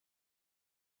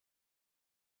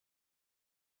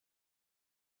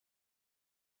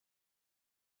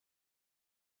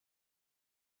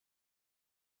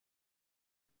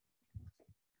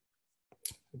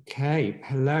Okay,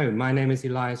 hello, my name is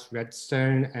Elias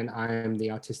Redstone and I am the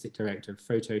Artistic Director of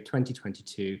Photo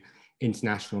 2022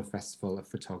 International Festival of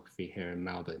Photography here in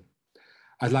Melbourne.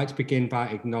 I'd like to begin by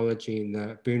acknowledging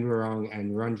the Boon Wurrung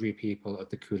and Wurundjeri people of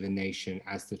the Kulin Nation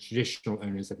as the traditional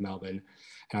owners of Melbourne,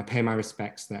 and I pay my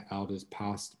respects to their elders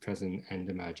past, present and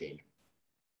emerging.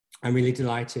 I'm really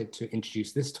delighted to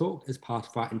introduce this talk as part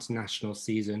of our international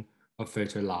season of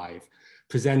Photo Live,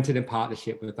 presented in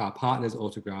partnership with our partners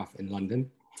Autograph in London.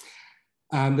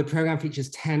 The program features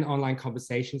 10 online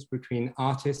conversations between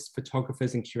artists,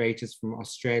 photographers and curators from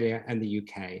Australia and the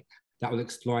UK that will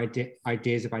explore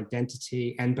ideas of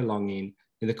identity and belonging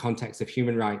in the context of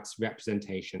human rights,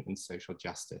 representation and social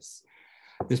justice.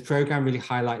 This program really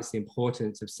highlights the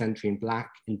importance of centering Black,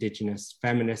 Indigenous,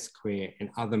 feminist, queer and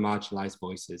other marginalised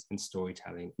voices in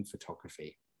storytelling and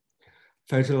photography.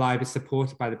 Photo Live is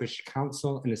supported by the British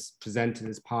Council and is presented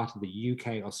as part of the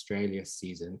UK-Australia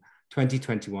season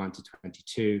 2021 to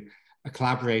 22, a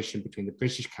collaboration between the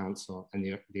British Council and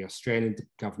the Australian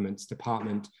government's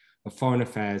Department of Foreign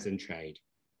Affairs and Trade.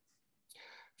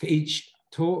 For each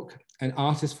talk, an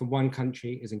artist from one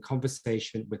country is in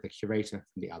conversation with a curator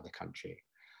from the other country.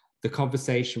 The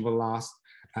conversation will last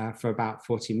for about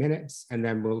 40 minutes and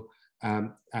then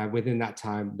within that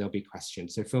time, there'll be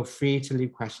questions. So feel free to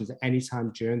leave questions at any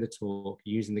time during the talk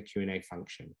using the Q&A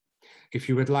function. If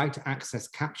you would like to access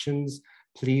captions,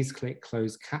 please click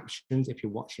close captions if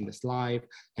you're watching this live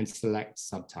and select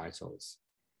subtitles.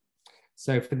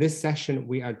 So for this session,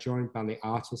 we are joined by the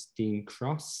artist Dean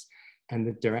Cross and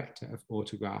the director of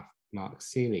Autograph, Mark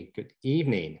Seeley. Good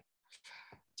evening.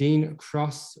 Dean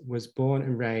Cross was born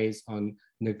and raised on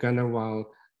Ngunnawal,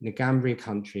 Ngambri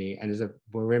country and is of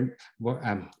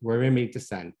Wirimi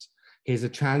descent. He is a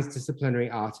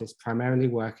transdisciplinary artist, primarily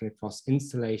working across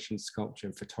installation, sculpture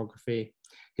and photography.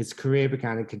 His career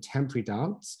began in contemporary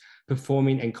dance,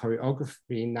 performing and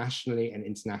choreography nationally and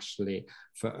internationally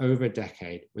for over a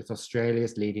decade with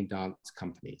Australia's leading dance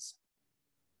companies.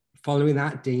 Following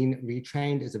that, Dean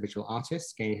retrained as a visual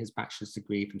artist, gaining his bachelor's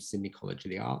degree from Sydney College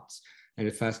of the Arts and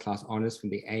a first-class honours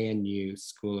from the ANU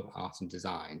School of Art and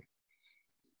Design.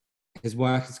 His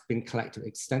work has been collected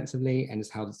extensively and has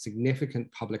held significant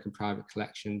public and private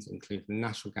collections, including the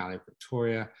National Gallery of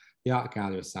Victoria, the Art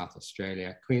Gallery of South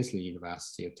Australia, Queensland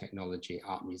University of Technology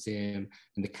Art Museum,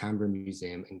 and the Canberra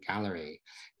Museum and Gallery.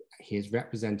 He is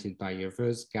represented by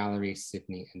Yavuz Gallery,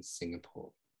 Sydney and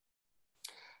Singapore.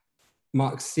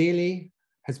 Mark Seeley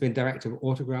has been director of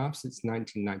Autograph since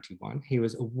 1991. He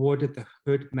was awarded the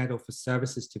Hood Medal for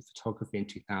Services to Photography in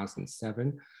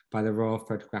 2007 by the Royal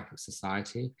Photographic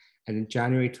Society, and in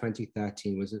January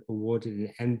 2013 was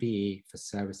awarded an MBE for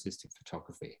Services to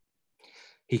Photography.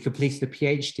 He completed a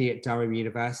PhD at Durham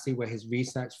University, where his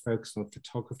research focused on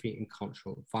photography and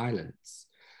cultural violence.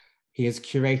 He has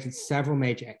curated several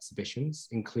major exhibitions,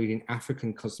 including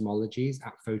African Cosmologies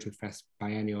at PhotoFest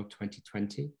Biennial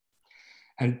 2020,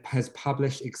 and has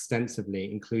published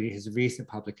extensively, including his recent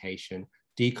publication,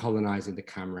 Decolonizing the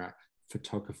Camera,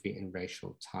 Photography in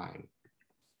Racial Time.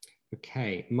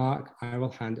 Okay, Mark, I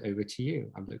will hand over to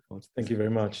you. I'm looking forward to this. Thank you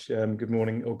very much. Good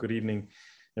morning or good evening,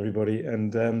 everybody.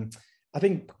 And I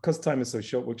think because time is so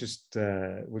short, we'll just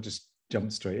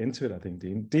jump straight into it, I think,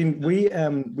 Dean. Dean,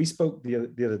 we spoke the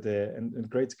other day and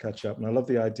great to catch up. And I love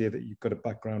the idea that you've got a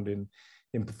background in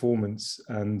performance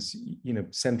and, you know,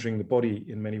 centering the body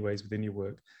in many ways within your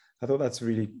work. I thought that's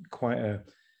really quite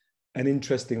an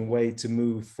interesting way to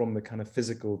move from the kind of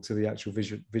physical to the actual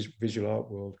visual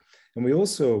art world. And we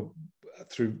also,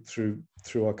 through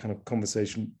our kind of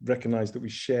conversation, recognize that we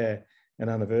share an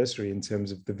anniversary in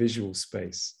terms of the visual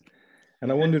space.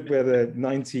 And I wondered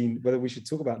whether we should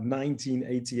talk about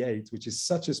 1988, which is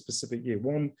such a specific year.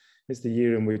 One is the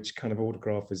year in which kind of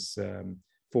Autograph is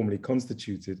formally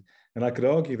constituted. And I could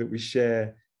argue that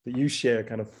you share a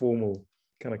kind of formal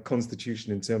kind of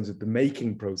constitution in terms of the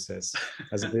making process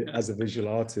as a visual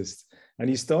artist. And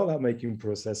you start that making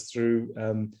process through,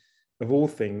 of all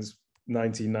things,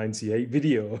 1998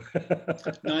 video.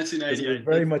 1988. It was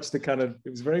very much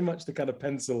the kind of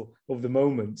pencil of the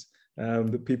moment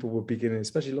that people were beginning,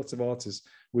 especially lots of artists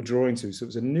were drawing to. So it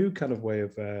was a new kind of way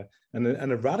of and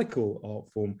a radical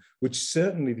art form, which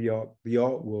certainly the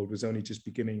art world was only just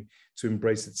beginning to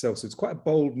embrace itself. So it's quite a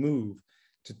bold move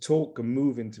to talk and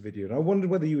move into video. And I wondered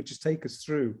whether you would just take us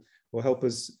through or help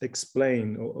us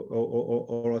explain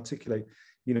or articulate,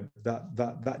 you know,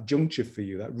 that juncture for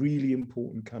you, that really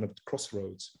important kind of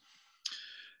crossroads.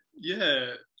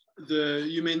 Yeah,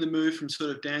 you mean the move from sort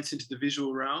of dance into the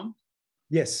visual realm?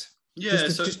 Yes. Yeah.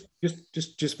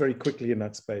 Just very quickly in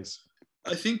that space.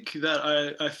 I think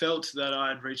that I felt that I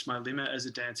had reached my limit as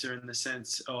a dancer in the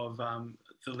sense of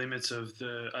the limits of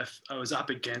I was up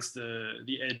against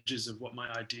the edges of what my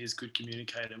ideas could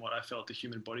communicate and what I felt the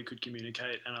human body could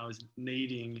communicate, and I was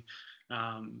needing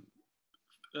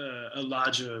a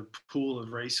larger pool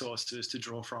of resources to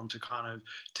draw from to kind of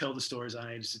tell the stories I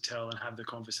needed to tell and have the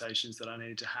conversations that I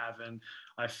needed to have. And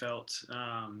I felt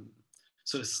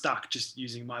sort of stuck just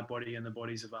using my body and the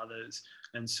bodies of others.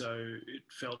 And so it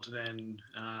felt then,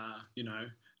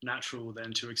 natural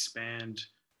then to expand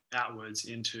outwards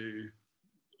into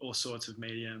all sorts of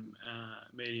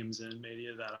mediums and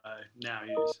media that I now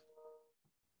use.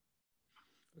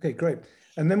 Okay, great.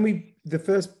 And then the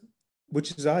first,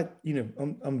 which is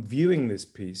I'm viewing this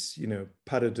piece,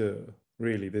 pas de deux,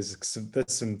 really. There's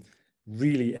some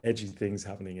really edgy things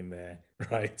happening in there,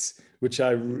 right? Which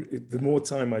the more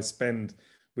time I spend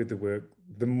with the work,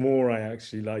 the more I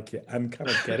actually like it and kind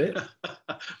of get it.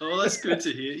 Well, that's good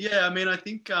to hear. Yeah, I mean, I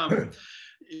think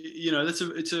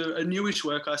it's a newish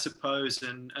work, I suppose,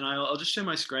 and I'll just share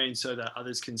my screen so that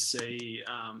others can see.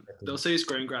 They'll see a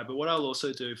screen grab, but what I'll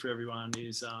also do for everyone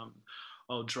is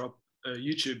I'll drop a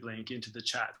YouTube link into the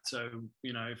chat, so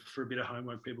for a bit of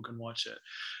homework people can watch it.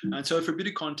 And so for a bit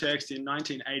of context, in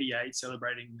 1988,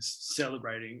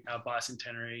 celebrating our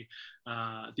bicentenary,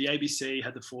 the ABC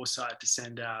had the foresight to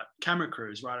send out camera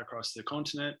crews right across the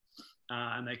continent,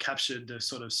 and they captured the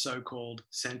sort of so-called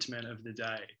sentiment of the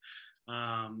day.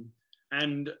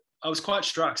 And I was quite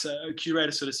struck. So a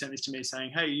curator sort of sent this to me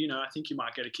saying, hey, I think you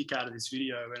might get a kick out of this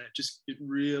video. And it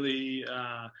really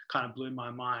kind of blew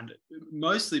my mind,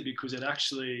 mostly because it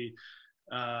actually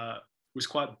was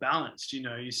quite balanced.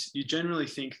 You generally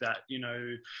think that,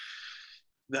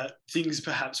 that things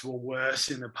perhaps were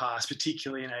worse in the past,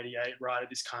 particularly in '88, right at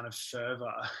this kind of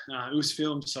fervor. It was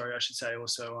filmed, I should say,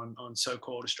 also on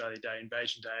so-called Australia Day,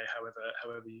 Invasion Day,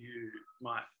 however you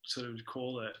might sort of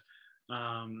call it.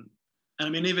 And I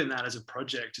mean, even that as a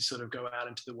project to sort of go out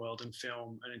into the world and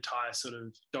film an entire sort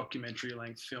of documentary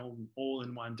length film all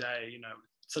in one day,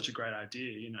 such a great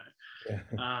idea,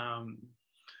 Yeah.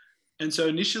 And so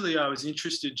initially I was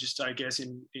interested just, I guess,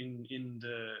 in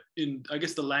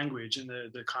the language and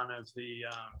the kind of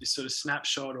this sort of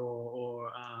snapshot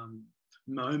or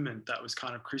moment that was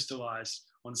kind of crystallized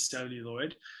on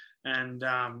celluloid. And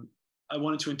I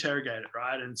wanted to interrogate it,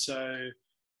 right? And so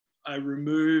I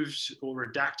removed or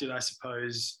redacted, I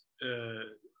suppose,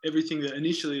 everything that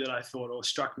initially that I thought or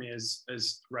struck me as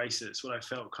racist, what I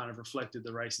felt kind of reflected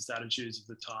the racist attitudes of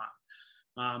the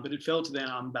time. But it felt then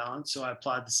unbalanced, so I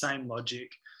applied the same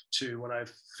logic to what I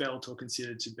felt or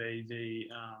considered to be the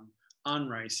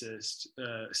unracist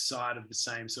side of the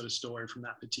same sort of story from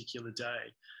that particular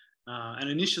day. And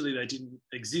initially they didn't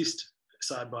exist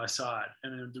side by side.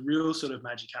 And the real sort of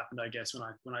magic happened, I guess,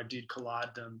 when I did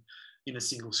collide them in a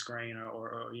single screen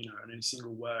or in a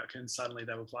single work, and suddenly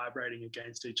they were vibrating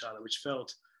against each other, which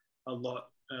felt a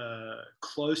lot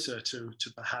closer to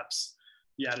perhaps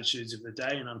the attitudes of the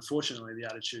day and unfortunately the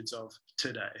attitudes of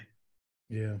today.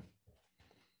 Yeah.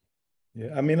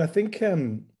 I mean, I think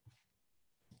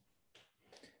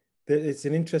that's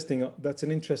an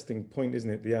interesting point, isn't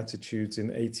it? The attitudes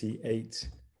in '88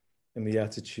 and the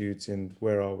attitudes in,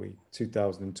 where are we,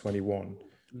 2021,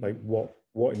 like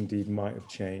what indeed might have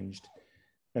changed.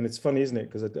 And it's funny, isn't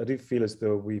it? Because I do feel as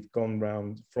though we've gone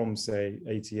round from, say,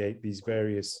 '88, these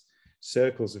various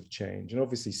circles of change. And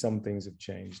obviously some things have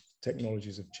changed,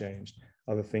 technologies have changed,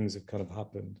 other things have kind of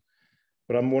happened.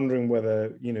 But I'm wondering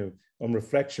whether, on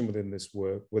reflection within this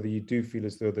work, whether you do feel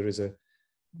as though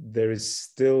there is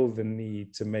still the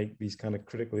need to make these kind of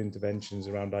critical interventions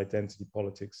around identity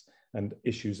politics and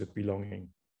issues of belonging.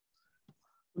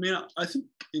 I mean, I think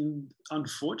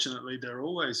unfortunately, there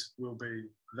always will be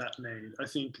that need. I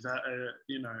think that,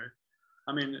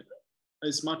 I mean,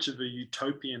 as much of a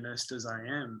utopianist as I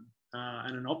am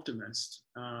and an optimist,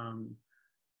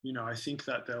 I think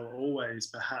that there'll always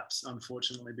perhaps,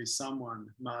 unfortunately, be someone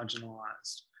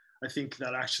marginalised. I think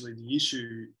that actually the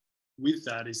issue with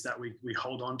that is that we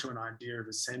hold on to an idea of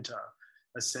a centre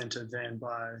then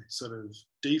by sort of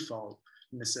default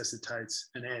necessitates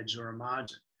an edge or a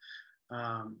margin.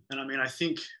 And I mean, I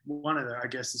think one of the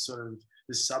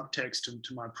subtext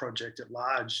to my project at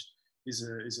large is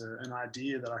an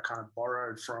idea that I kind of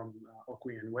borrowed from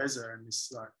Okwi and Weza and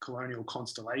this colonial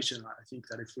constellation. I think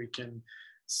that if we can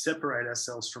separate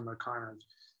ourselves from a kind of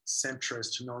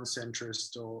centrist,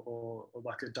 non-centrist or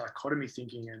like a dichotomy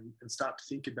thinking and start to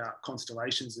think about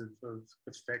constellations of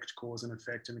effect, cause and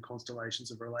effect, and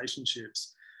constellations of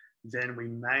relationships, then we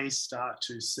may start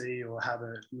to see or have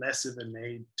less of a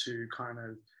need to kind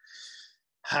of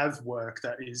have work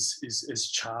that is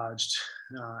charged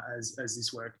as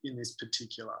this work in this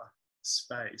particular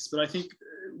space. But I think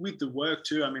with the work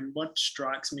too, I mean, what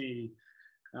strikes me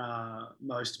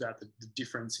most about the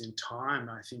difference in time,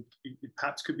 I think it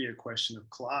perhaps could be a question of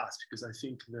class, because I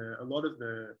think a lot of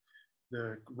the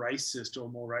racist or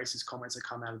more racist comments that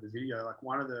come out of the video, like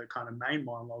one of the kind of main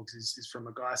monologues is from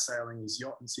a guy sailing his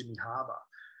yacht in Sydney Harbour.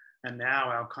 And now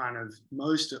our kind of,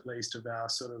 most at least of our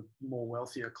sort of more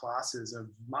wealthier classes are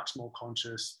much more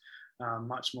conscious,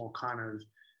 much more kind of,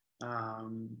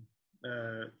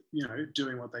 you know,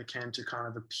 doing what they can to kind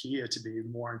of appear to be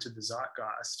more into the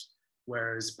zeitgeist,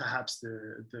 whereas perhaps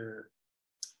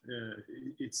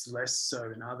it's less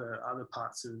so in other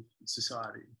parts of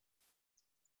society.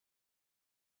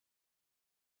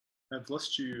 I've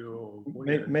lost you. Or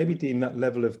maybe Dean, that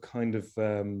level of kind of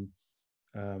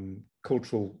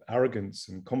cultural arrogance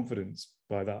and confidence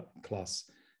by that class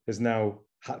has now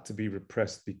had to be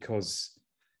repressed, because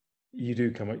you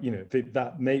do come out, you know,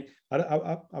 that may,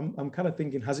 I'm kind of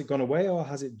thinking, has it gone away, or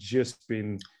has it just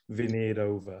been veneered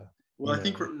over? Well, I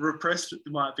think repressed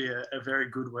might be a very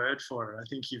good word for it. I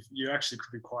think you actually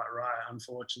could be quite right,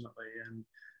 unfortunately. And,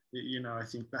 you know, I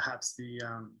think perhaps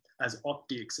as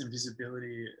optics and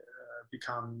visibility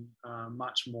become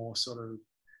much more sort of,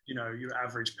 you know, your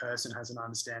average person has an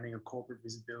understanding of corporate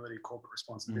visibility, corporate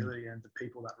responsibility, and the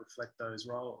people that reflect those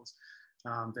roles,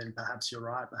 then perhaps you're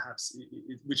right. Perhaps,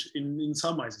 which in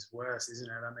some ways is worse, isn't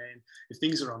it? I mean, if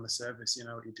things are on the surface, you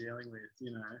know what you're dealing with,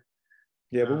 you know.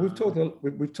 Yeah, but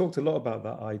we've talked a lot about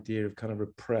that idea of kind of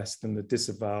repressed, and the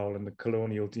disavowal, and the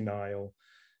colonial denial,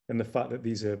 and the fact that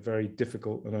these are very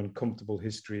difficult and uncomfortable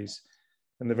histories,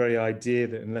 and the very idea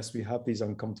that unless we have these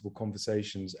uncomfortable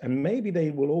conversations, and maybe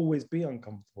they will always be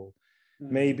uncomfortable,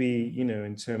 maybe, you know,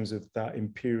 in terms of that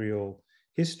imperial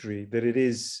history, that it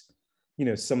is, you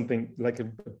know, something like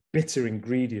a bitter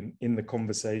ingredient in the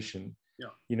conversation. Yeah.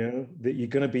 You know, that you're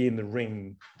going to be in the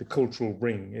ring, the cultural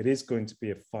ring. It is going to be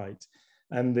a fight,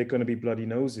 and they're going to be bloody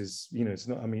noses. You know, it's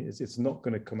not, I mean, it's not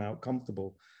going to come out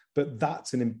comfortable, but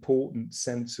that's an important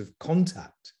sense of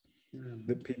contact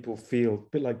that people feel,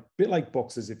 a bit like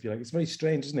boxers, if you like. It's very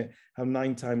strange, isn't it? How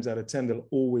 9 times out of 10 they'll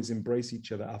always embrace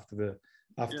each other after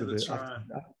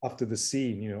the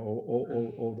scene, you know,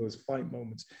 or those fight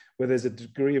moments where there's a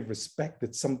degree of respect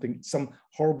that some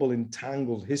horrible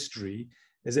entangled history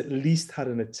has at least had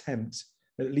an attempt,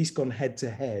 at least gone head to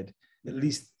head, at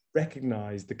least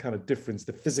recognized the kind of difference,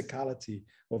 the physicality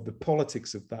of the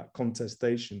politics of that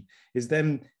contestation, is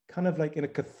then kind of like in a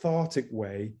cathartic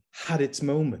way had its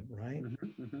moment, right?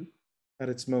 At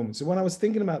its moment. So when I was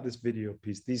thinking about this video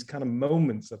piece, these kind of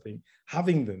moments, I think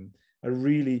having them are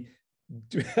really,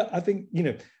 I think, you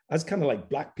know, as kind of like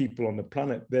Black people on the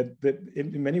planet, that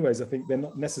in many ways, I think they're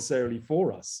not necessarily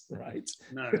for us, right?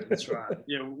 No, that's right.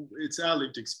 Yeah, it's our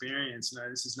lived experience. You know,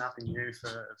 this is nothing new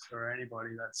for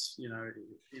anybody that's, you know,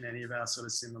 in any of our sort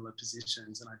of similar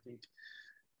positions. And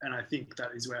I think that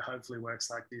is where hopefully works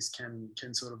like this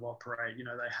can sort of operate. You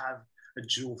know, they have a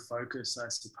dual focus, I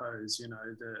suppose. You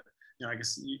know, I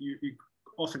guess you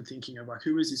often thinking of like,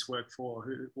 who is this work for?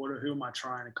 Who am I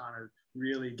trying to kind of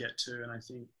really get to? And I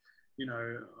think, you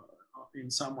know, in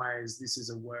some ways this is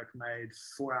a work made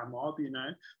for our mob, you know,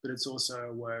 but it's also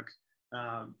a work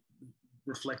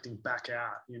reflecting back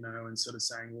out, you know, and sort of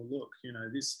saying, well, look, you know,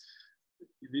 this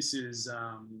is,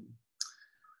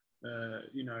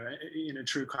 you know, in a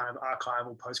true kind of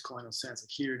archival post-colonial sense, like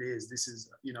here it is. This is,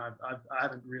 you know, I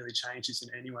haven't really changed this in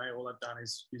any way. All I've done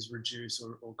is reduce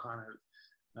or kind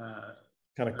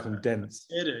of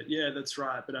condensed. Edit, yeah, that's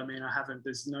right. But I mean,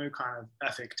 there's no kind of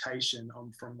affectation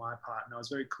from my part. And I was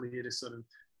very clear to sort of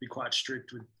be quite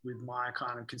strict with my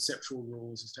kind of conceptual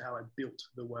rules as to how I built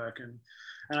the work. And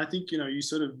I think, you know, you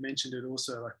sort of mentioned it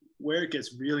also, like where it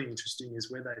gets really interesting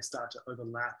is where they start to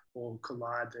overlap or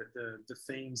collide the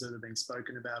themes that are being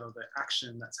spoken about or the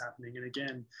action that's happening. And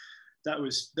again, that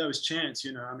was chance,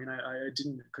 you know. I mean, I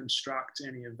didn't construct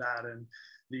any of that. And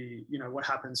you know, what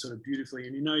happens sort of beautifully,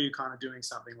 and you know you're kind of doing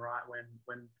something right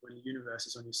when the universe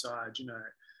is on your side, you know.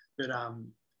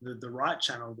 But the right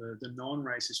channel, the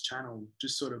non-racist channel,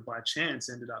 just sort of by chance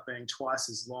ended up being twice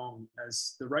as long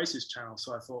as the racist channel.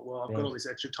 So I thought, well, I've got all this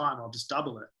extra time, I'll just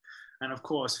double it. And of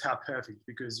course, how perfect,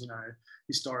 because, you know,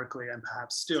 historically and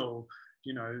perhaps still,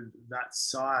 you know, that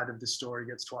side of the story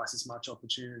gets twice as much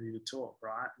opportunity to talk,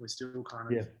 right? We're still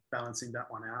kind of balancing that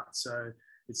one out. So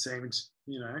it seemed,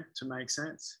 you know, to make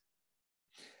sense.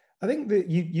 I think that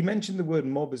you mentioned the word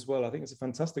mob as well. I think it's a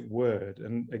fantastic word.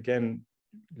 And again,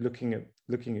 looking at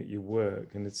your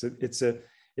work, and it's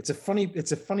a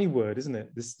funny word, isn't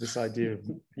it? This idea of,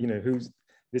 you know, who's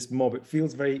this mob. It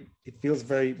feels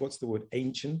very, what's the word,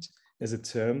 ancient as a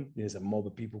term. There's a mob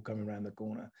of people coming around the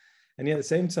corner. And yet at the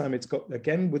same time, it's got,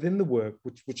 again, within the work,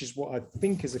 which is what I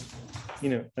think is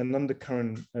an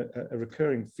undercurrent, a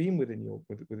recurring theme within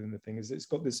the thing, is it's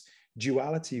got this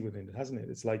duality within it, hasn't it?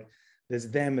 It's like there's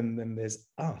them and then there's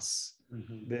us.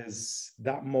 Mm-hmm. There's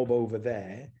that mob over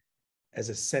there as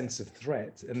a sense of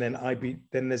threat, and then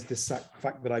there's this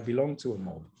fact that I belong to a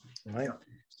mob, right? Yeah.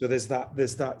 So there's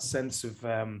that sense of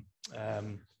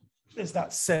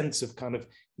kind of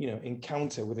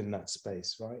encounter within that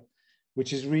space, right?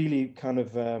 Which is really kind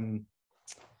of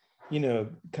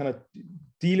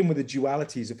dealing with the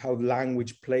dualities of how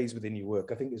language plays within your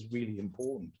work. I think is really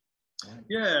important. Right?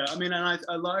 Yeah, I mean, and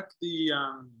I like the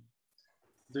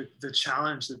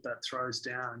challenge that throws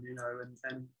down,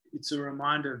 and it's a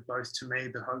reminder both to me,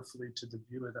 but hopefully to the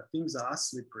viewer, that things are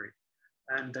slippery,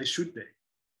 and they should be.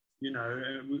 We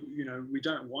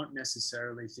don't want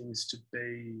necessarily things to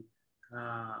be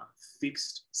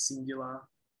fixed, singular,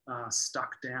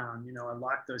 stuck down. I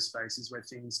like those spaces where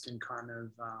things can kind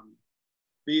of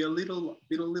be a little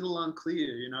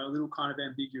unclear, a little kind of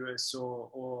ambiguous,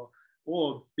 or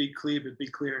be clear, but be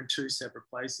clear in two separate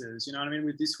places. You know what I mean?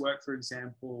 With this work, for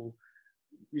example,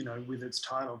 with its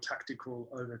title, Tactical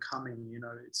Overcoming,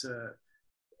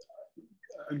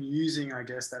 I'm using, I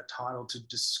guess, that title to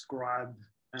describe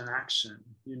an action,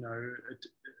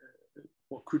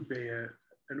 what could be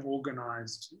an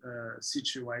organized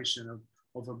situation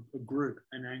of a group,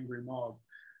 an angry mob.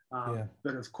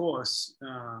 But of course,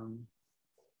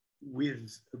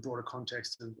 with the broader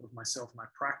context of myself and my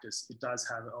practice, it does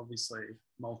have obviously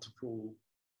multiple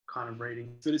kind of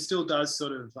readings, but it still does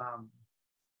sort of,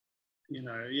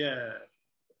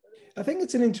 I think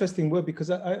it's an interesting word, because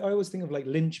I always think of like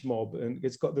lynch mob, and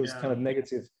it's got those kind of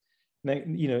negative,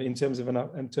 in terms of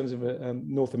a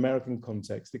North American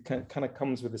context, it kind of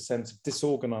comes with a sense of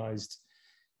disorganized,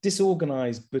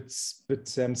 but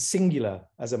singular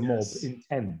as a mob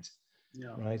intent,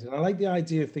 right? And I like the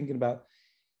idea of thinking about,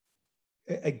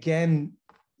 again,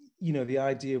 the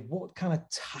idea of what kind of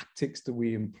tactics do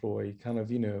we employ, kind of,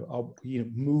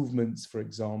 movements, for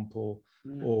example,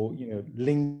 or,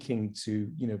 linking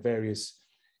to, various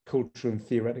cultural and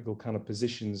theoretical kind of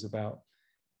positions about,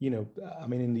 I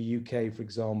mean, in the UK, for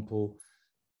example,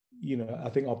 I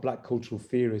think our Black cultural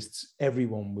theorists,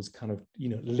 everyone was kind of,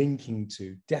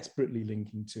 desperately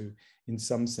linking to, in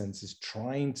some senses,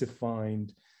 trying to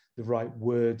find the right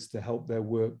words to help their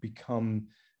work become,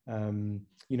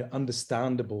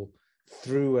 understandable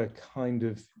through a kind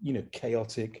of,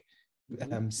 chaotic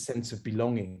sense of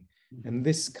belonging. And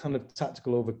this kind of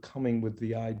tactical overcoming with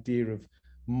the idea of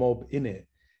mob in it,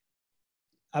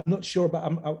 I'm not sure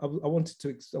about. I wanted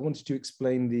to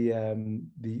explain the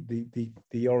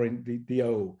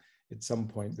O at some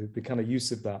point, the kind of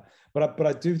use of that. But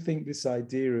I do think this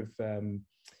idea of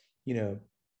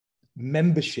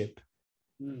membership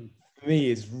for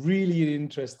me is really an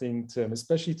interesting term,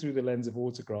 especially through the lens of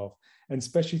Autograph, and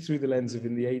especially through the lens of,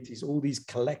 in the 80s, all these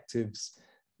collectives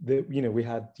that we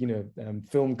had,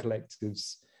 film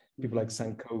collectives, people like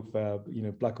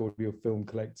Sankofa, Black Audio Film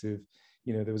Collective.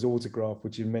 There was Autograph,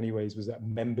 which in many ways was that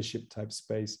membership type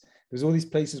space. There's all these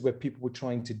places where people were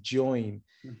trying to join.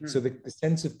 So the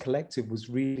sense of collective was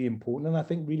really important. And I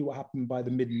think really what happened by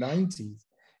the mid-90s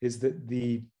is that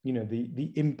the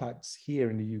impacts here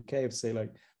in the UK of, say,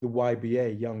 like the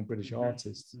YBA, Young British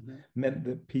Artists, meant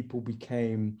that people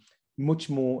became much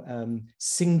more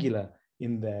singular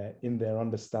in their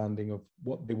understanding of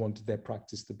what they wanted their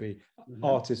practice to be.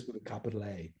 Artists with a capital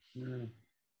A.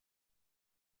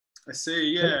 I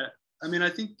see, yeah. I mean, I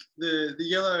think the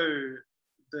yellow,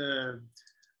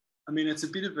 it's a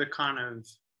bit of a kind of,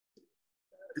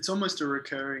 it's almost a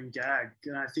recurring gag.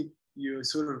 And I think you're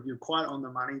quite on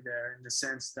the money there, in the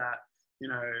sense that,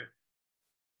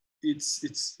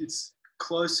 it's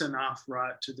close enough,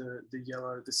 right, to the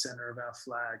yellow, the center of our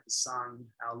flag, the sun,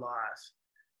 our life,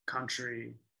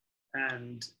 country.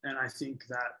 And I think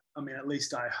that, at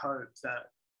least I hope that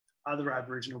other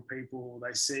Aboriginal people,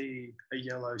 they see a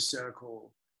yellow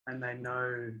circle and they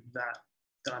know that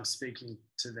I'm speaking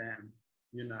to them,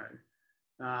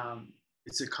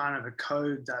 It's a kind of a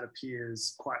code that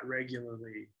appears quite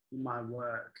regularly in my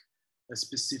work, a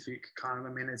specific kind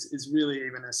of, it's really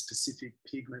even a specific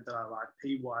pigment that I like,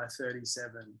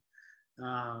 PY37.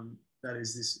 That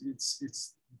is this,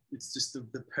 it's just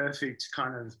the perfect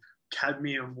kind of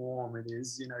cadmium warm. It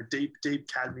is, deep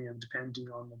cadmium, depending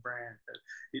on the brand, but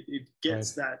it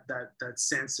gets that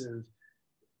sense of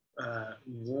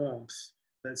warmth,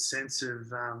 that sense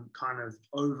of kind of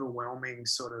overwhelming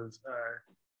sort of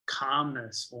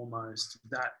calmness almost,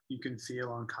 that you can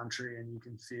feel on country and you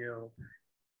can feel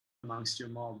amongst your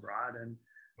mob, right? And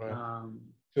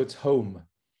so it's home.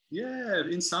 Yeah,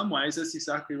 in some ways, that's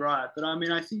exactly right. But I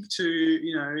mean, I think too,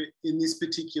 you know, in this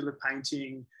particular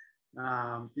painting,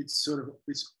 it's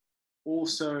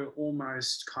also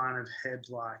almost kind of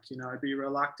head-like, you know. I'd be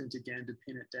reluctant again to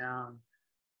pin it down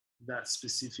that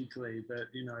specifically,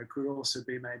 but, you know, it could also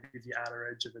be maybe the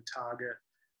outer edge of a target,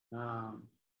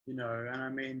 you know. And I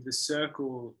mean, the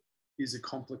circle is a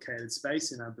complicated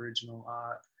space in Aboriginal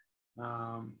art,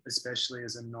 especially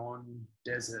as a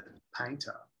non-desert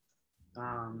painter.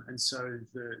 And so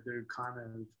the kind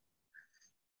of,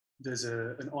 there's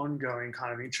an ongoing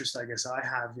kind of interest, I guess, I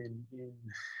have in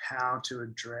how to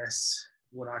address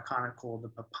what I kind of call the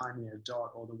Papunya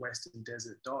dot, or the Western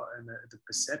Desert dot, and the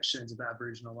perceptions of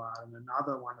Aboriginal art. And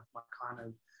another one of my kind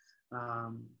of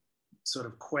sort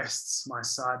of quests, my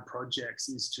side projects,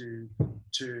 is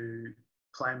to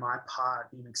play my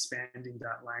part in expanding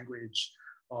that language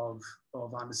of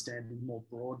understanding more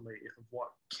broadly of what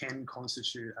can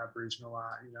constitute Aboriginal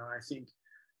art. You know, I think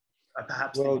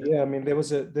perhaps. Well, yeah, I mean, there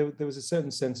was a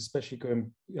certain sense, especially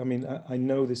going. I mean, I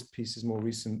know this piece is more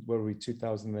recent. Were we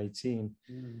 2018?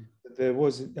 There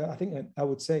was, I think, I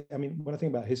would say. I mean, when I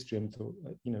think about history, I'm thought,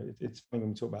 you know, it's funny when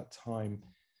we talk about time.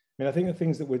 I mean, I think the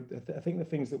things that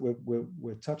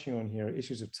we're touching on here are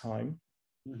issues of time,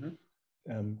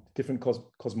 different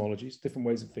cosmologies, different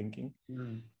ways of thinking,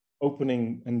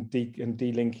 opening and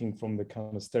delinking from the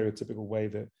kind of stereotypical way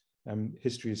that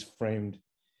history is framed.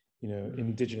 You know,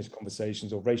 Indigenous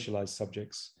conversations or racialized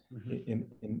subjects in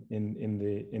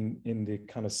the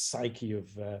kind of psyche of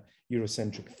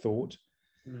Eurocentric thought.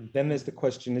 Then there's the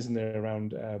question, isn't there,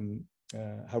 around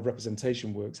how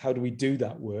representation works? How do we do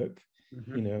that work?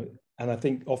 You know, and I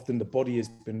think often the body has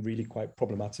been really quite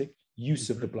problematic. Use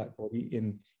of the Black body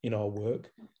in our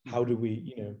work. How do we,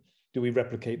 you know, do we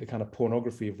replicate the kind of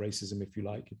pornography of racism, if you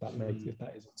like, if that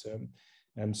is a term?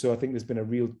 So I think there's been a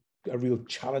real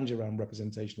challenge around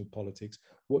representational politics.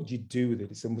 What do you do with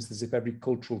it? It's almost as if every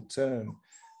cultural term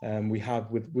we have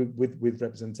with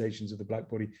representations of the Black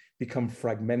body become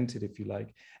fragmented, if you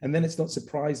like. And then it's not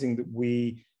surprising that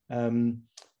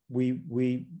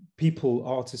people,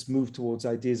 artists, move towards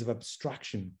ideas of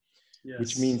abstraction,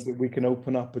 which means that we can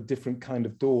open up a different kind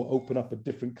of door, open up a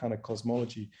different kind of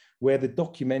cosmology, where the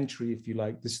documentary, if you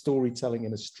like, the storytelling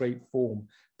in a straight form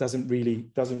doesn't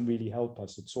really help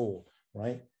us at all,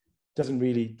 right? Doesn't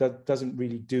really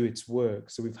do its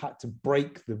work. So we've had to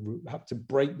break the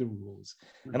rules.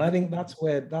 And I think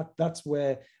that's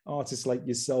where artists like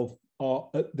yourself are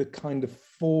at the kind of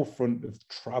forefront of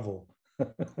travel. I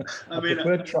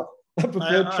prefer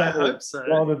travel so.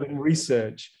 Rather than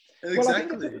research.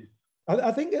 Exactly. Well,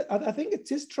 I think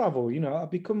it is travel. You know, I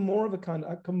become more of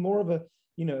a,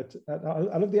 you know,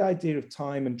 I love the idea of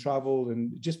time and travel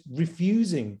and just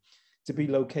refusing to be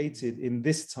located in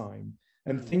this time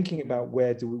and thinking about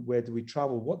where do we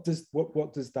travel? What does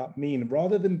that mean?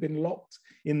 Rather than being locked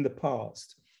in the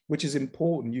past, which is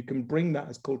important, you can bring that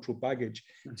as cultural baggage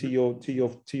to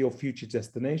your future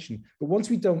destination. But once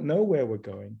we don't know where we're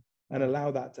going and allow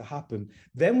that to happen,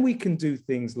 then we can do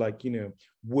things like, you know,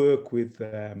 work with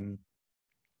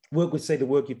say the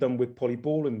work you've done with Polly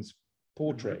Borland's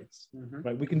portraits,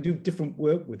 right? We can do different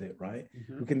work with it, right?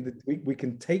 We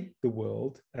can take the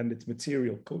world and its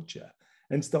material culture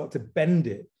and start to bend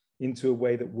it into a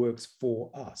way that works for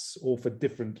us or for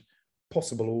different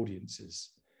possible audiences.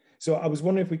 So I was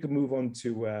wondering if we could move on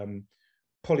to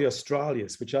Poly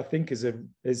Australis, which I think is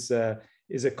a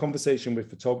conversation with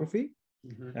photography,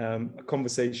 a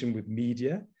conversation with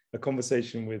media, a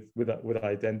conversation with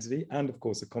identity, and of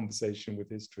course a conversation with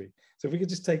history. So if we could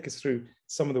just take us through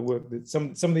some of the work, that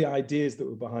some of the ideas that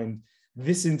were behind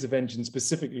this intervention,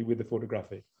 specifically with the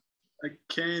photographic. I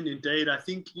can indeed. I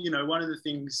think, you know, one of the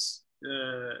things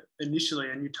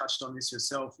initially, and you touched on this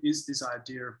yourself, is this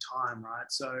idea of time, right?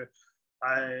 So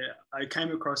I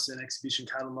came across an exhibition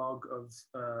catalogue of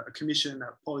a commission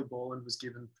that Polly Borland was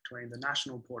given between the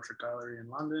National Portrait Gallery in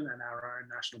London and our own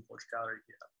National Portrait Gallery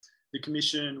here. The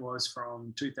commission was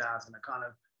from 2000, a kind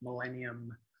of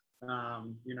millennium,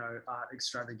 you know, art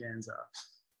extravaganza.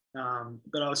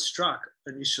 But I was struck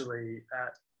initially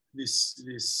at this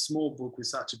small book with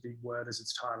such a big word as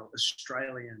its title.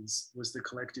 Australians was the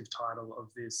collective title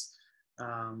of this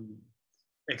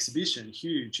exhibition.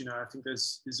 Huge, you know. I think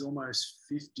there's almost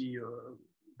 50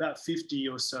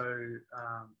 or so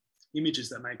images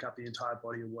that make up the entire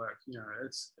body of work. You know,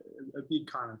 it's a big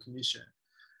kind of commission.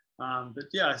 But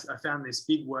yeah, I found this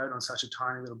big word on such a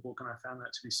tiny little book, and I found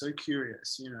that to be so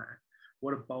curious. You know,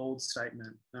 what a bold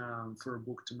statement for a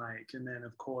book to make. And then,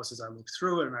 of course, as I looked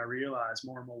through it and I realized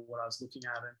more and more what I was looking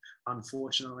at, and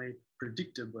unfortunately,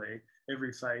 predictably,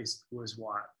 every face was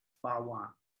white, bar one,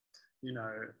 you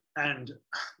know. And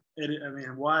I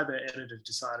mean, why the editor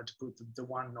decided to put the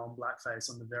one non-black face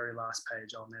on the very last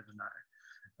page, I'll never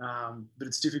know. But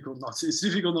it's difficult not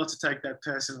to take that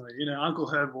personally. You know, Uncle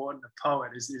Herb Wharton, a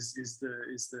poet, is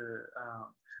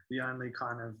the only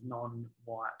kind of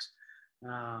non-white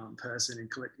person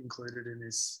included in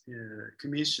this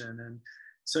commission, and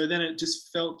so then it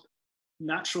just felt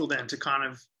natural then to kind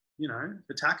of, you know,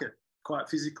 attack it quite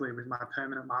physically with my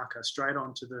permanent marker straight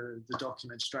onto the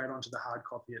document, straight onto the hard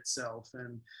copy itself,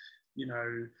 and, you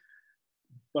know,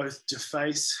 both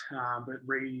deface but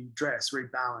redress,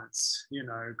 rebalance, you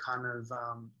know, kind of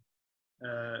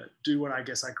do what I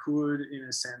guess I could in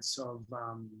a sense of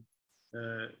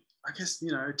I guess,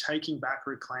 you know, taking back,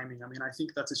 reclaiming. I mean, I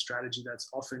think that's a strategy that's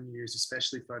often used,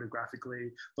 especially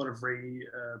photographically, a lot of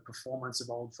performance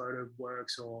of old photo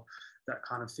works or that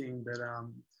kind of thing. But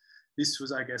this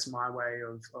was, I guess, my way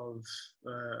of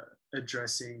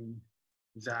addressing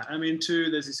that. I mean, too,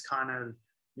 there's this kind of,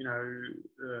 you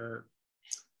know,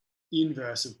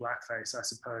 inverse of blackface, I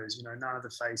suppose. You know, none of the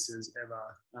faces ever.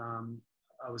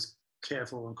 I was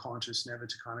careful and conscious never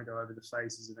to kind of go over the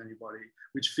faces of anybody,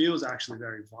 which feels actually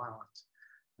very violent.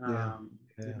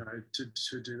 You know,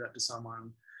 to do that to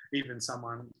someone, even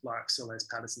someone like Celeste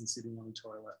Patterson sitting on the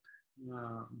toilet.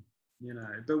 You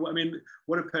know, but I mean,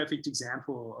 what a perfect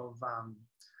example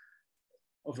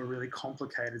of a really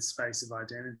complicated space of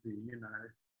identity. You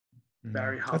know,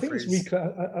 Barry Humphries.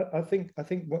 I think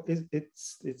what is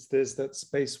it's there's that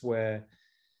space where.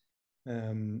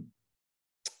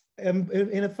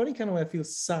 In a funny kind of way, I feel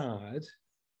sad,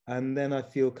 and then I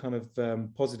feel kind of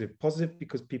positive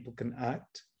because people can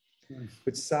act,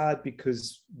 but sad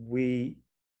because we,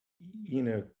 you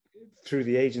know, through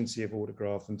the agency of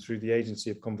Autograph and through the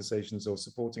agency of conversations or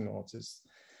supporting artists,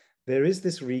 there is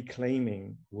this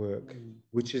reclaiming work,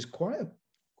 which is quite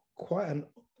an,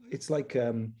 it's like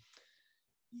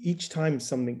each time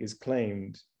something is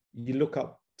claimed, you look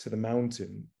up to the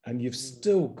mountain and you've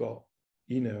still got,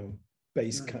 you know,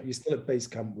 base camp, you're still at base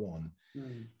camp 1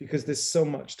 because there's so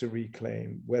much to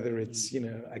reclaim, whether it's, you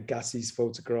know, Agassi's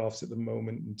photographs at the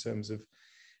moment in terms of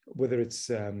whether it's,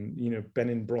 you know,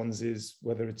 Benin bronzes,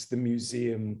 whether it's the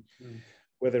museum,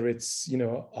 whether it's, you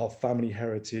know, our family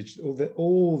heritage,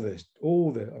 all the,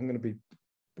 I'm going to be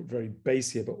very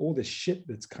base here, but all the shit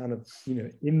that's kind of, you know,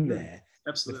 in there.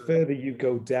 Absolutely. The further you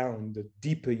go down, the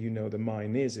deeper, you know, the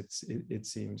mine is, it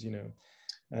seems, you know.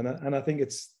 And I think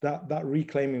it's that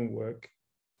reclaiming work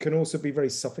can also be very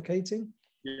suffocating.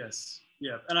 Yes,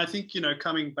 yeah. And I think, you know,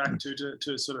 coming back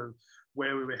to sort of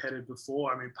where we were headed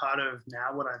before, I mean, part of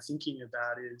now what I'm thinking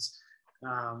about is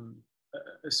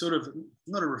a sort of,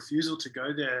 not a refusal to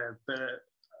go there, but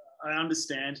I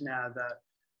understand now that,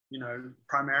 you know,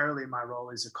 primarily my role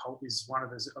is one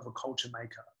of a culture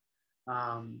maker,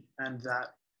 and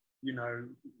that, you know,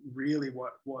 really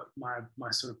what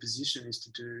my sort of position is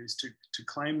to do is to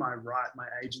claim my right, my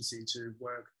agency to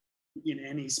work in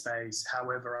any space,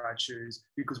 however I choose,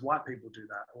 because white people do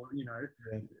that, or, you know,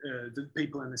 the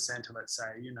people in the center, let's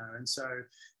say, you know, and so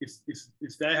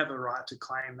if they have a right to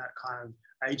claim that kind of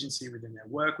agency within their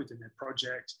work, within their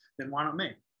project, then why not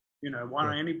me? You know, why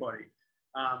not anybody?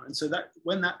 And so that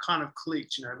when that kind of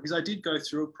clicked, you know, because I did go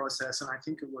through a process, and I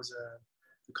think it was a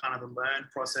kind of a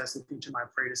learned process, looking to my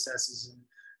predecessors and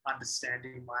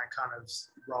understanding my kind of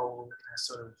role in a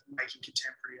sort of making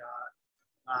contemporary art.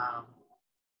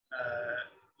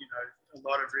 You know, a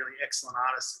lot of really excellent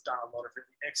artists have done a lot of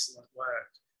really excellent work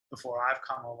before I've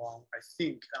come along, I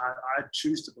think, and I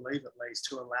choose to believe at least,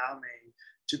 to allow me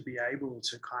to be able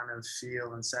to kind of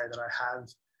feel and say that I have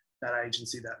that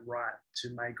agency, that right to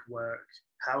make work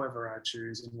however I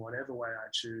choose, in whatever way I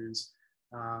choose,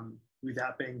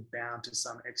 without being bound to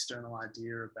some external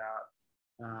idea about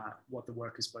what the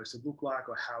work is supposed to look like,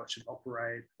 or how it should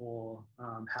operate, or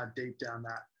how deep down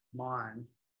that mine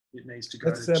it needs to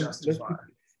go to justify.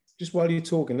 Just while you're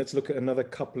talking, let's look at another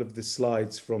couple of the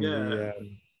slides from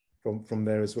from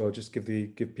there as well. Just give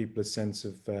people a sense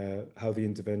of how the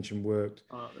intervention worked.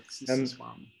 Oh, this is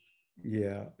fun.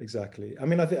 Yeah, exactly. I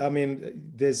mean,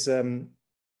 there's again,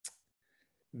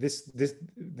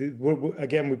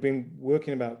 we've been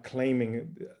working about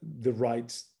claiming the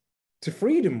right to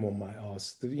freedom, one might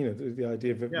ask. You know, the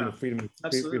idea of, you know, freedom of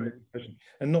expression,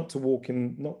 and not to walk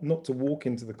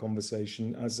into the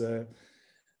conversation as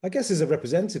I guess as a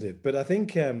representative. But I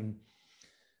think I'm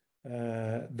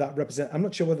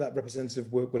not sure whether that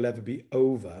representative work will ever be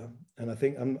over. And I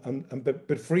think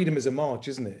but freedom is a march,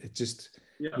 isn't it? It just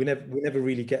we never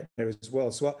really get there as well.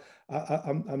 So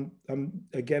I'm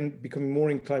again becoming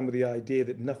more inclined with the idea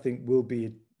that nothing will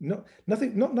be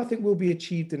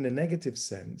achieved in a negative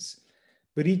sense,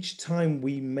 but each time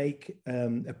we make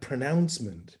a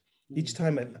pronouncement each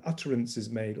time an utterance is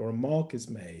made or a mark is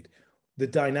made, the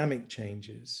dynamic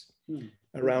changes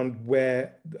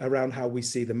around how we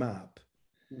see the map.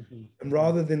 And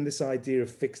rather than this idea of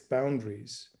fixed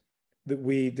boundaries,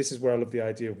 this is where I love the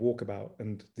idea of walkabout,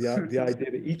 and the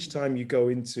idea that each time you go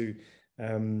into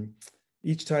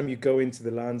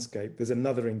the landscape, there's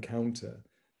another encounter.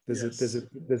 There's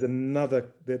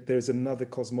another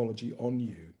cosmology on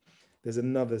you. There's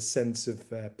another sense of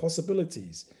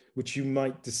possibilities which you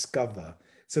might discover.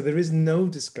 So there is no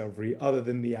discovery other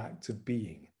than the act of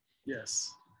being. Yes,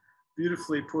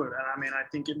 beautifully put. And I mean, I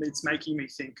think it's making me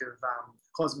think of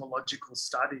cosmological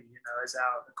study. You know, as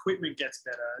our equipment gets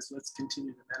better, let's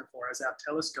continue the metaphor, as our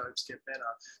telescopes get better,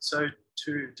 so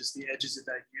too just the edges of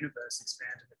that universe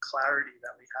expand, and the clarity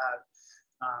that we have.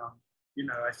 You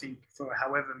know, I think for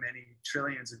however many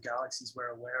trillions of galaxies we're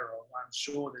aware of, I'm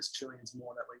sure there's trillions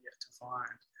more that we're yet to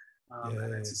find.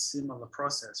 And it's a similar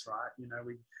process, right? You know,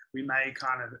 we may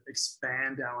kind of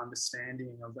expand our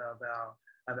understanding of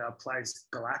our place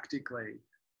galactically,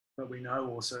 but we know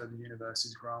also the universe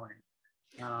is growing.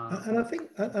 And I think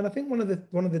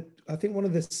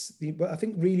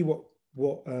really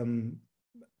what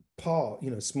part,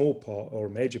 you know, small part or a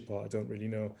major part, I don't really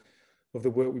know, of the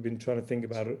work we've been trying to think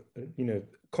about, you know,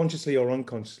 consciously or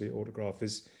unconsciously at Autograph,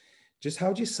 is just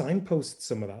how do you signpost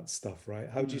some of that stuff, right?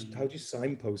 How do you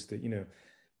signpost it?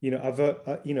 I've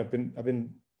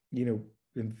been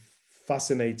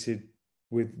fascinated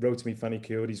with Rotimi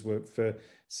Fani-Coyote's work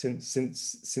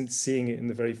since seeing it in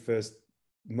the very first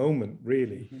moment,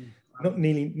 really.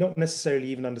 Not necessarily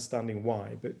even understanding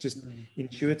why, but just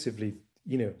intuitively,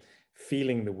 you know,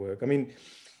 feeling the work. I mean,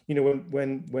 you know,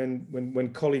 when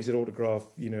colleagues at Autograph,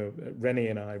 you know, Rennie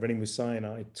Musai and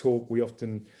I talk, we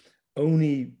often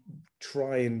only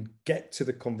try and get to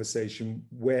the conversation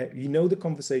where, you know, the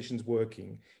conversation's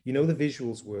working, you know, the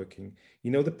visual's working,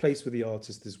 you know, the place where the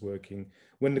artist is working,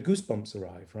 when the goosebumps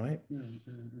arrive, right?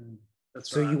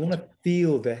 That's so right. You want to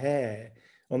feel the hair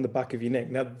on the back of your neck.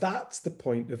 Now that's the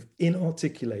point of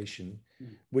inarticulation,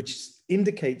 which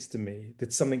indicates to me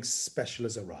that something special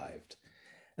has arrived.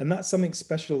 And that something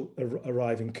special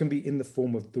arriving can be in the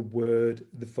form of the word,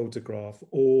 the photograph,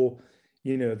 or,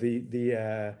 you know,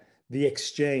 the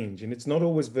exchange. And it's not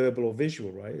always verbal or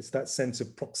visual, right? It's that sense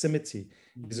of proximity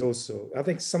is also, I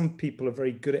think some people are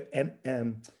very good at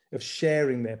of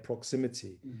sharing their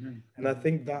proximity. And I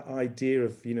think that idea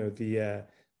of, you know,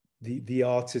 the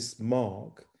artist's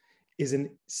mark is a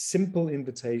simple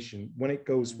invitation, when it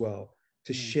goes well,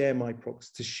 to share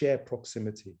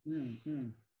proximity.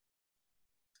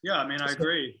 Yeah, I mean, I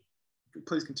agree.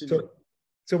 Please continue.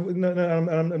 So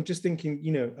I'm just thinking,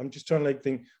 you know, I'm just trying to like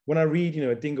think, when I read, you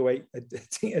know, a dingo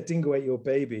ate your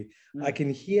baby, I can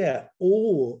hear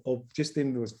all of, just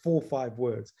in those 4 or 5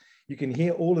 words, you can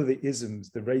hear all of the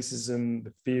isms, the racism,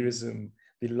 the fearism,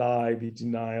 the lie, the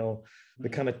denial, the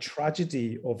kind of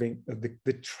tragedy of it,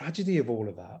 the tragedy of all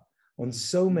of that on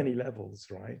so many levels,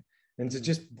 right? And to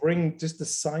just to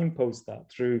signpost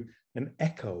that through an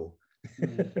echo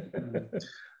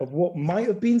of what might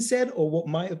have been said or what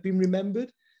might have been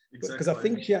remembered. Because I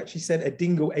think she actually said, a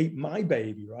dingo ate my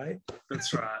baby, right?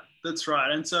 That's right. That's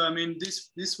right. And so, I mean,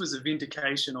 this was a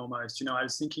vindication almost. You know, I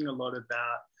was thinking a lot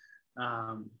about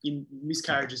in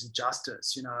miscarriages of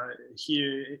justice. You know,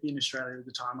 here in Australia at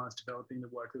the time I was developing the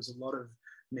work, there was a lot of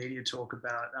media talk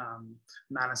about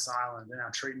Manus Island and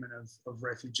our treatment of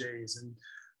refugees. And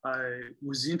I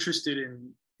was interested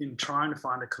in trying to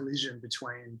find a collision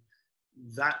between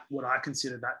that, what I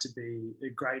consider that to be a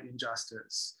great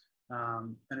injustice,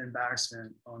 an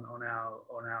embarrassment on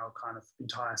our kind of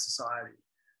entire society,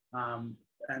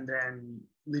 and then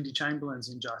Lindy Chamberlain's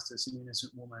injustice, an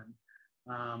innocent woman.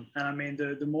 And I mean,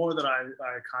 the more that I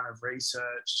kind of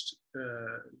researched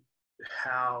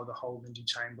how the whole Lindy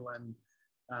Chamberlain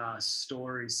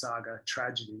story, saga,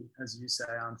 tragedy, as you say,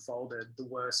 unfolded, the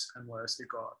worse and worse it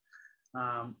got.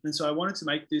 And so I wanted to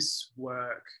make this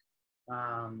work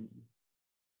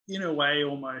in a way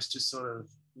almost just sort of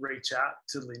reach out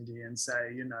to Lindy and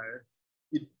say, you know,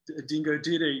 a dingo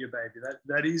did eat your baby.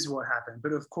 That is what happened.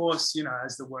 But of course, you know,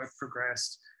 as the work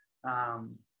progressed,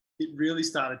 it really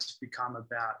started to become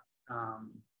about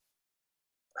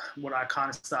what I kind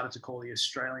of started to call the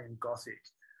Australian Gothic,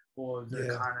 or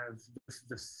the kind of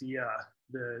the fear,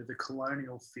 the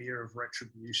colonial fear of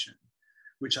retribution,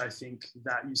 which I think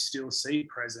that you still see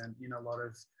present in a lot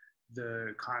of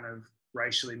the kind of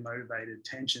racially motivated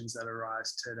tensions that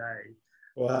arise today.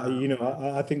 Well, you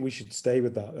know, I think we should stay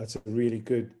with that. That's a really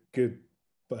good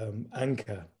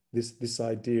anchor. This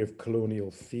idea of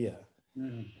colonial fear,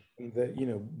 that, you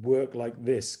know, work like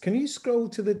this. Can you scroll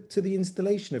to the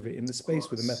installation of it in the space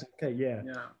with the metal? Okay, yeah.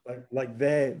 Like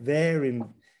therein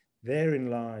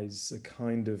lies a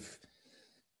kind of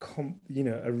you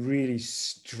know, a really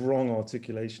strong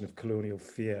articulation of colonial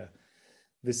fear.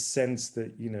 This sense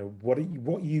that, you know,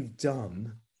 what you've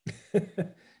done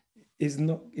is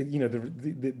not, you know,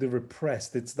 the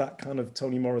repressed. It's that kind of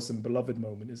Toni Morrison Beloved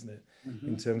moment, isn't it?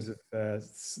 In terms of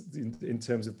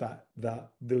that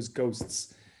those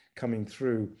ghosts coming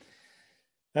through.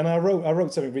 And I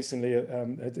wrote something recently,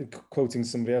 quoting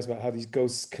somebody else about how these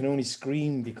ghosts can only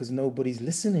scream because nobody's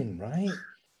listening, right?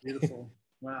 Beautiful.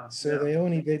 Wow. So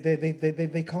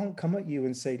they can't come at you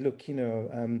and say, look, you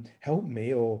know, help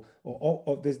me, or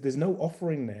there's no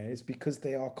offering there. It's because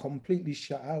they are completely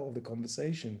shut out of the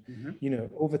conversation. You know,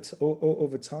 over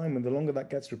time, and the longer that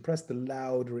gets repressed, the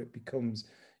louder it becomes.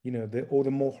 You know,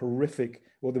 the more horrific,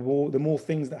 or the more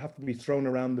things that have to be thrown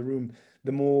around the room,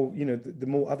 the more, you know, the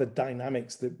more other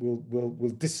dynamics that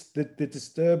the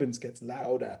disturbance gets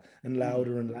louder and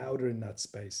louder and louder in that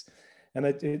space. And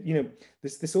you know,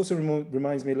 this also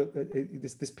reminds me. Look,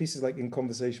 this piece is like in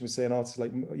conversation with, say, an artist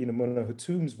like, you know, Mona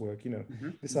Hatoum's work. You know,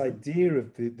 this idea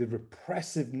of the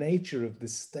repressive nature of the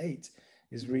state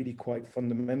is really quite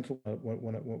fundamental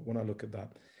when I look at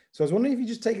that. So I was wondering if you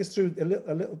just take us through a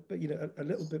little bit, you know, a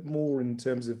little bit more in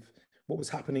terms of what was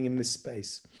happening in this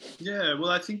space. Yeah, well,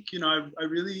 I think, you know, I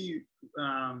really,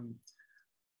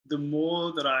 the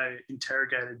more that I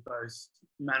interrogated both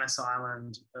Manus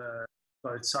Island,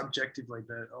 both subjectively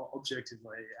but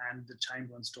objectively, and the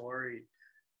Chamberlain story,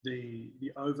 the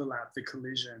overlap, the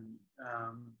collision,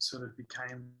 sort of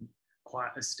became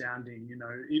quite astounding. You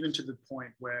know, even to the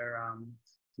point where,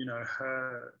 you know,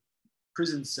 her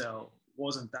prison cell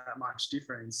wasn't that much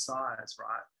different in size,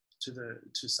 right,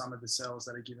 to some of the cells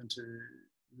that are given to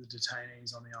the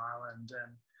detainees on the island.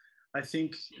 And I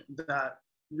think that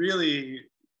really,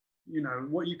 you know,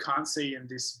 what you can't see in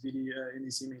this video, in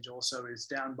this image also, is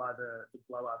down by the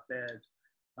blow-up bed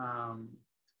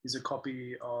is a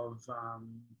copy of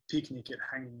Picnic at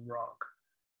Hanging Rock,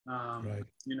 right.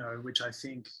 You know, which I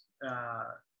think,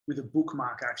 with a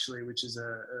bookmark actually, which is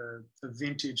a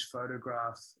vintage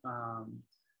photograph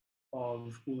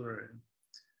of Uluru.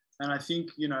 And I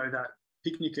think, you know, that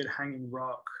Picnic at Hanging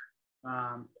Rock,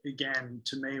 again,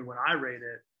 to me, when I read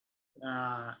it,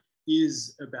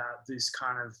 is about this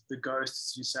kind of the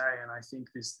ghosts, you say, and I think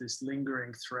this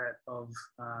lingering threat of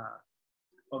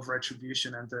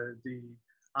retribution and the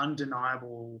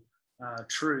undeniable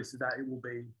truth that it will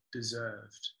be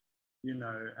deserved, you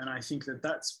know. And I think that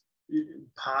that's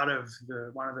part of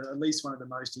at least one of the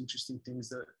most interesting things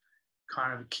that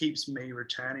kind of keeps me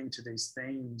returning to these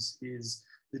themes is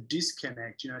the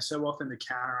disconnect. You know, so often the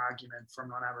counter argument from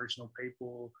non-Aboriginal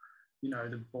people, you know,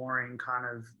 the boring kind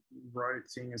of rote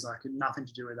thing is like, nothing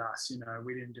to do with us, you know,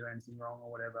 we didn't do anything wrong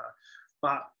or whatever.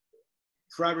 But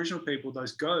for Aboriginal people,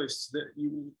 those ghosts,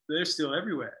 they're still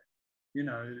everywhere. You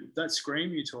know, that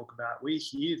scream you talk about, we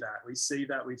hear that, we see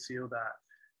that, we feel that.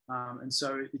 And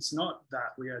so it's not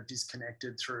that we are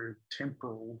disconnected through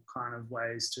temporal kind of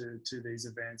ways to these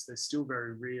events. They're still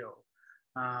very real.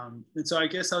 And so I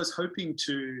guess I was hoping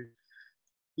to,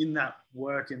 in that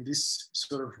work, in this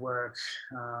sort of work,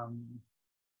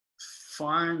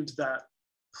 find that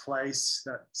place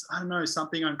that's, I don't know,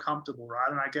 something uncomfortable,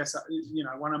 right? And I guess, you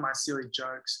know, one of my silly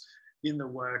jokes in the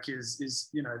work is,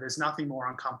 you know, there's nothing more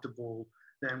uncomfortable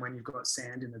than when you've got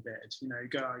sand in the bed. You know, you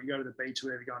go to the beach or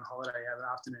wherever, you go on holiday, you have an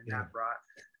afternoon nap, right?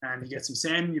 And you get some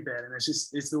sand in your bed, and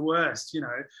it's the worst, you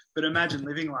know. But imagine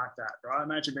living like that, right?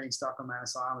 Imagine being stuck on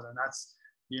Manus Island, and that's,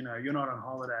 you know, you're not on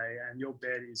holiday and your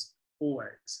bed is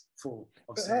always full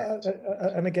of sand.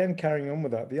 And again, carrying on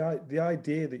with that, the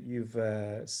idea that you've,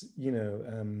 you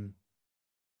know,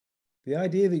 the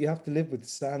idea that you have to live with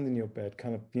sand in your bed,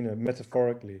 kind of, you know,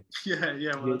 metaphorically.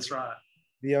 Yeah, well, that's right.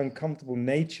 The uncomfortable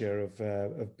nature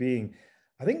of being,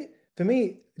 I think, for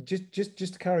me, just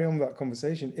to carry on with that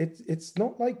conversation, it's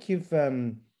not like you've,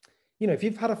 you know, if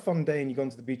you've had a fun day and you've gone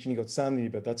to the beach and you got sand in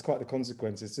your bed, that's quite the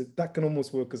consequences. So that can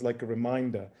almost work as like a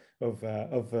reminder of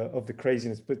the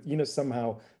craziness. But, you know,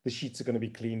 somehow the sheets are going to be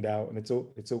cleaned out and it's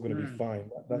all going to be fine.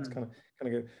 That's kind of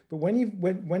good. But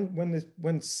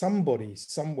when somebody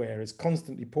somewhere is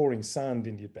constantly pouring sand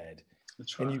into your bed,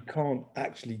 that's right, and you can't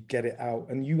actually get it out,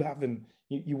 and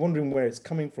you're wondering where it's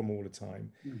coming from all the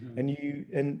time,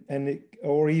 and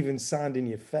or even sand in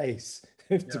your face,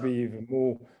 to be even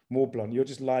more blunt. You're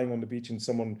just lying on the beach and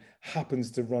someone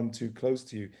happens to run too close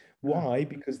to you. Why?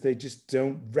 Because they just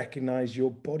don't recognize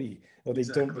your body, or they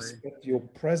don't respect your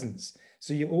presence.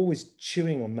 So you're always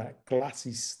chewing on that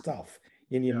glassy stuff.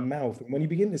 in your mouth. And when you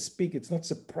begin to speak, it's not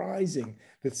surprising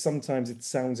that sometimes it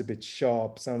sounds a bit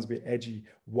sharp, sounds a bit edgy.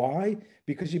 Why?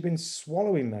 Because you've been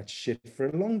swallowing that shit for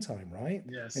a long time, right?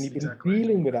 Yes, and you've been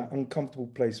dealing with that uncomfortable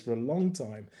place for a long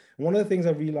time. And one of the things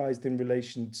I realized in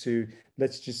relation to,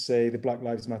 let's just say, the Black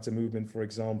Lives Matter movement, for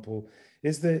example,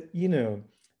 is that, you know,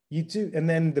 you do, and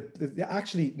then the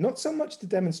actually not so much the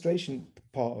demonstration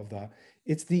part of that,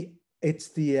 it's the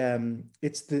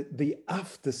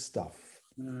after stuff,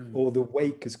 or the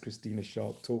wake, as Christina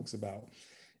Sharp talks about.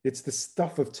 It's the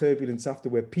stuff of turbulence after,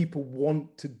 where people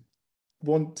want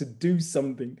to do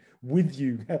something with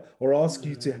you, or ask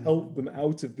you to help them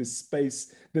out of this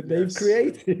space that they've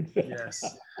created. Yes.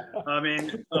 I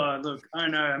mean, look, I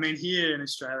know. I mean, here in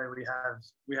Australia,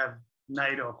 we have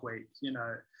NAIDOC week, you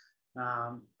know,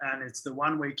 and it's the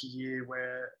 1 week a year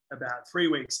where about 3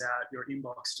 weeks out, your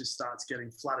inbox just starts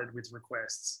getting flooded with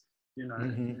requests, you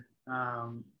know.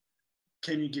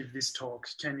 Can you give this talk?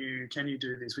 Can you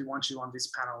do this? We want you on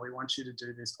this panel. We want you to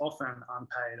do this. Often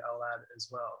unpaid, I'll add as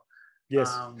well.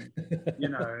 Yes. You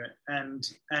know, and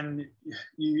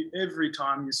you, every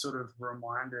time you're sort of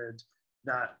reminded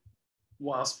that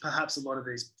whilst perhaps a lot of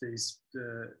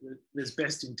there's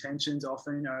best intentions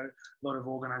often, you know, a lot of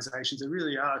organizations that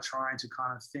really are trying to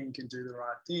kind of think and do the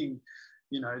right thing,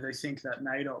 you know, they think that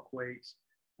NAIDOC week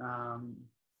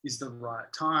is the right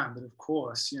time. But of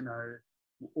course, you know,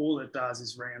 all it does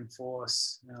is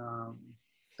reinforce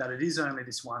that it is only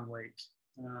this 1 week.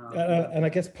 And I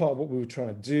guess part of what we were trying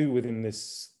to do within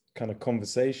this kind of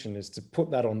conversation is to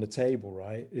put that on the table,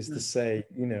 right? Is to say,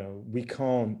 you know, we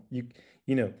can't, you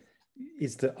know,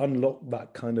 is to unlock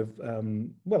that kind of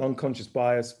well, unconscious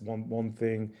bias. One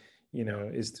thing, you know,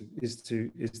 is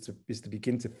to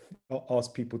begin to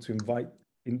ask people to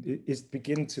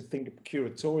begin to think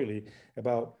curatorially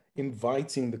about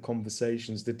inviting the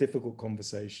conversations, the difficult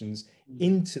conversations,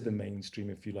 into the mainstream,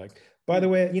 if you like. By the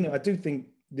way, you know, I do think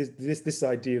this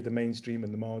idea of the mainstream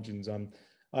and the margins,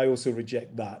 I also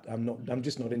reject that. I'm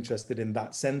just not interested in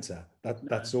that center.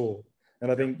 That's all. And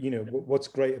I think, you know, what's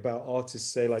great about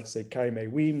artists, say Carrie Mae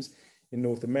Weems in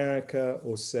North America,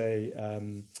 or say,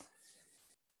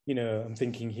 you know, I'm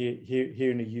thinking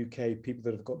here in the UK, people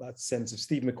that have got that sense of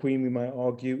Steve McQueen, we might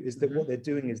argue, is that what they're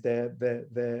doing is they're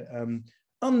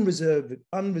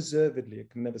unreservedly, I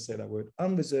can never say that word,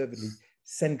 unreservedly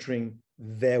centering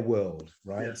their world,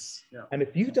 right? Yes. Yeah. And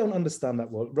if you don't understand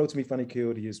that world, Rotimi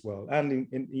Fani-Kayode as well, and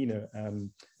you know,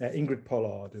 Ingrid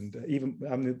Pollard, and even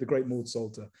the great Maud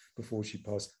Salter before she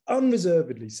passed,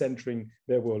 unreservedly centering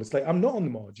their world. It's like, I'm not on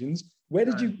the margins. Where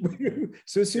did you?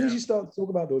 So as soon as you start to talk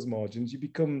about those margins, you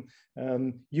become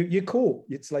you're caught.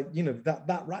 It's like, you know,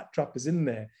 that rat trap is in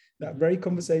there. That very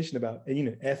conversation about, you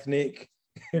know, ethnic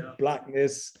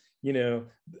blackness, you know,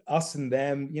 us and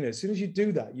them. You know, as soon as you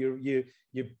do that,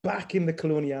 you're back in the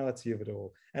coloniality of it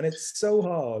all, and it's so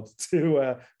hard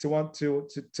to want to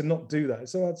not do that.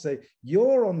 So I'd say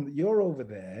you're over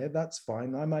there. That's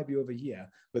fine. I might be over here,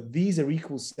 but these are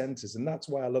equal centers, and that's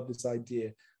why I love this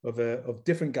idea of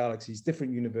different galaxies,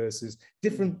 different universes,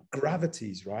 different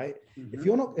gravities. Right? If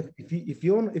you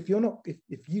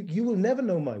will never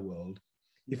know my world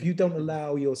if you don't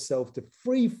allow yourself to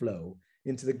free flow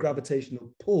into the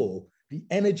gravitational pull, the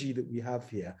energy that we have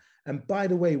here. And by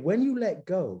the way, when you let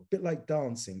go, a bit like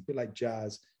dancing, a bit like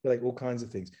jazz, a bit like all kinds of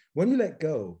things, when you let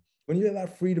go, when you let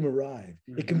that freedom arrive,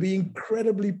 it can be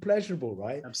incredibly pleasurable,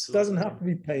 right? Absolutely. It doesn't have to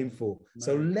be painful. No.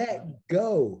 So let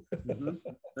go.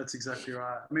 That's exactly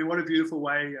right. I mean, what a beautiful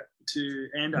way to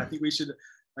end. I think we should,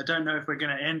 I don't know if we're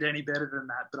going to end any better than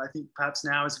that, but I think perhaps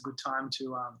now is a good time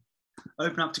to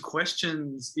open up to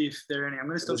questions if there are any. I'm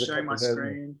going to stop sharing my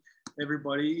screen,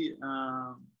 everybody.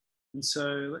 And so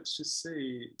let's just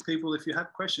see. People, if you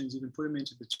have questions, you can put them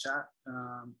into the chat,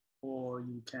 or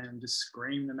you can just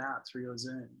scream them out through your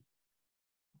Zoom.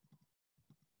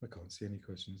 I can't see any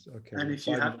questions. Okay. And if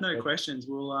you have no questions,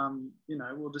 we'll you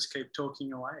know, we'll just keep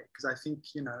talking away, because I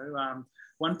think, you know,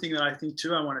 one thing that I think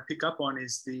too I want to pick up on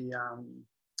is the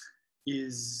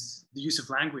use of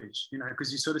language, you know,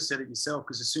 because you sort of said it yourself,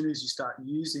 because as soon as you start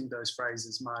using those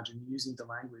phrases, margin, using the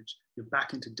language, you're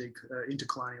back into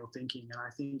colonial thinking. And I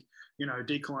think, you know,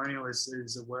 decolonial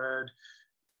is a word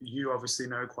you obviously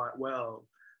know quite well.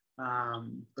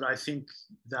 But I think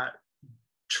that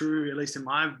true, at least in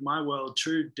my world,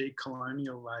 true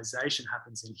decolonialization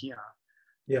happens in here.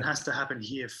 Yeah. It has to happen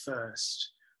here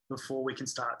first before we can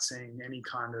start seeing any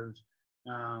kind of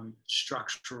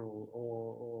structural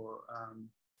or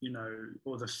you know,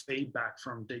 or the feedback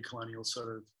from decolonial sort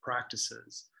of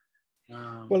practices.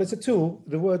 Well, it's a tool.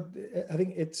 The word, I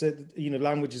think you know,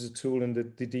 language is a tool, and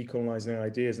the decolonizing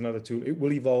idea is another tool. It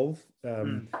will evolve.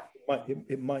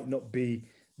 it might not be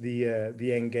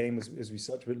the end game as we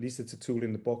such, but at least it's a tool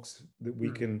in the box that we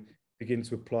can begin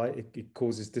to apply. It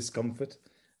causes discomfort.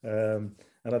 And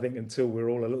I think until we're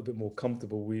all a little bit more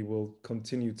comfortable, we will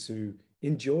continue to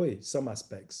enjoy some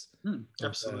aspects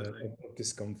of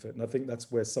discomfort. And I think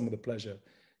that's where some of the pleasure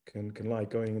can lie,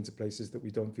 going into places that we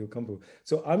don't feel comfortable.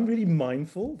 So I'm really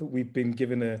mindful that we've been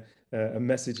given a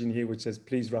message in here which says,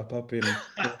 please wrap up in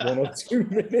 1 or 2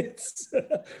 minutes,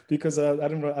 because I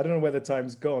don't know where the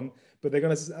time's gone, but I'm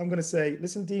going to say,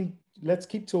 listen, Dean, let's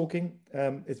keep talking.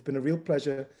 It's been a real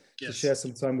pleasure to share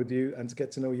some time with you and to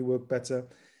get to know your work better.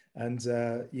 And,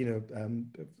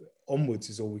 onwards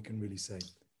is all we can really say.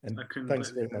 And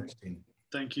thanks very much, Dean.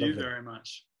 Thank you very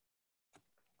much.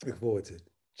 Look forward to it.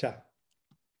 Ciao.